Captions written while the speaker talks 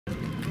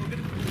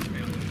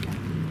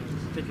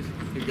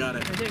You got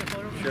it. Can I take a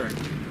photo? Sure.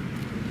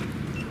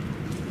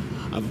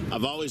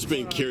 I've always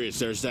been curious.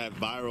 There's that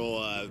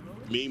viral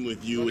meme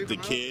with you with the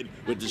kid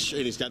with the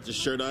and he's got the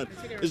shirt on.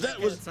 Was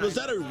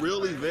that a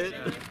real event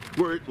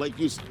where like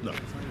you no?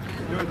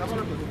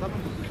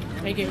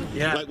 Thank you.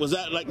 Yeah. Like was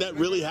that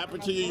really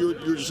happened to you?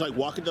 You were just like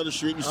walking down the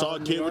street, you saw a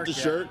kid with the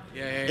shirt,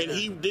 and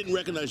he didn't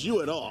recognize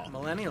you at all.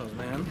 Millennials,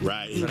 man.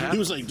 Right. He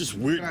was like, this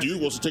weird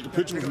dude wants to take a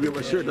picture with me on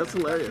my shirt. That's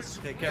hilarious.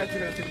 Take care.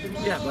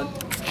 Yeah, bud.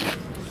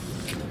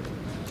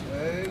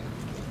 Hey.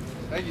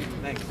 Thank you.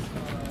 Thanks.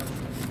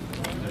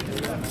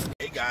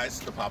 Hey guys,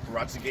 the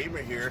Paparazzi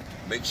Gamer here.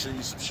 Make sure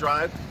you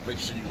subscribe. Make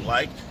sure you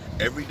like.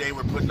 Every day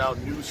we're putting out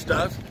new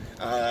stuff.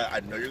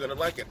 I know you're gonna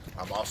like it.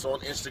 I'm also on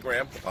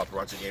Instagram, the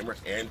Paparazzi Gamer,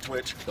 and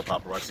Twitch, the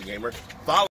Paparazzi Gamer. Follow.